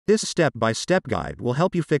This step-by-step guide will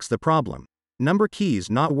help you fix the problem. Number keys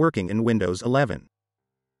not working in Windows 11.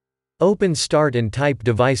 Open Start and type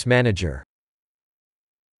Device Manager.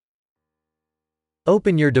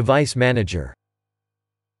 Open your Device Manager.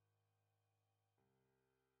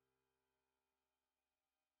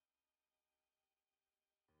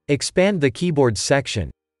 Expand the Keyboards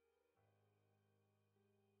section.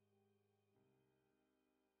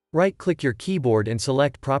 Right-click your keyboard and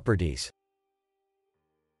select Properties.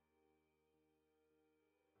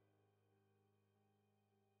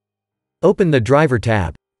 Open the Driver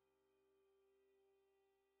tab.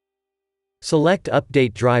 Select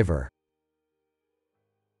Update Driver.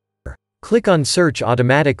 Click on Search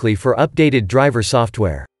automatically for updated driver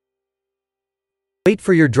software. Wait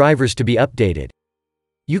for your drivers to be updated.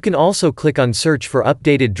 You can also click on Search for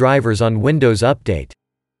updated drivers on Windows Update.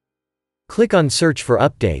 Click on Search for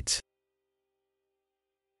updates.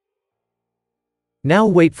 Now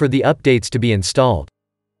wait for the updates to be installed.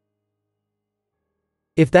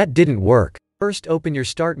 If that didn't work, first open your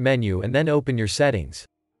Start menu and then open your Settings.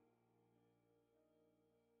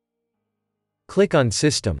 Click on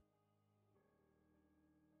System.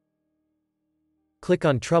 Click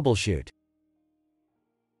on Troubleshoot.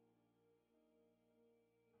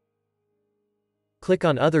 Click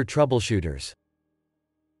on Other Troubleshooters.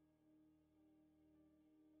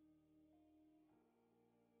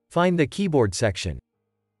 Find the Keyboard section.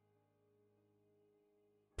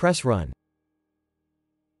 Press Run.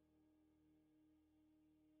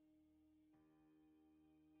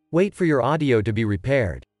 Wait for your audio to be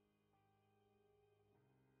repaired.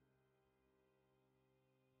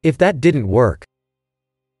 If that didn't work,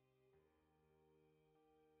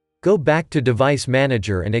 go back to Device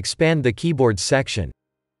Manager and expand the Keyboards section.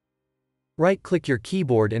 Right-click your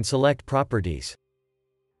keyboard and select Properties.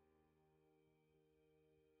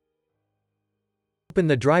 Open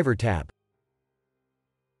the Driver tab.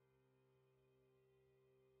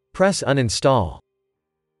 Press Uninstall.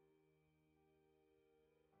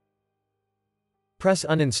 Press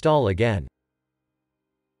Uninstall again.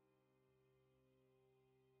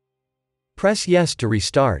 Press Yes to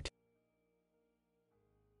restart.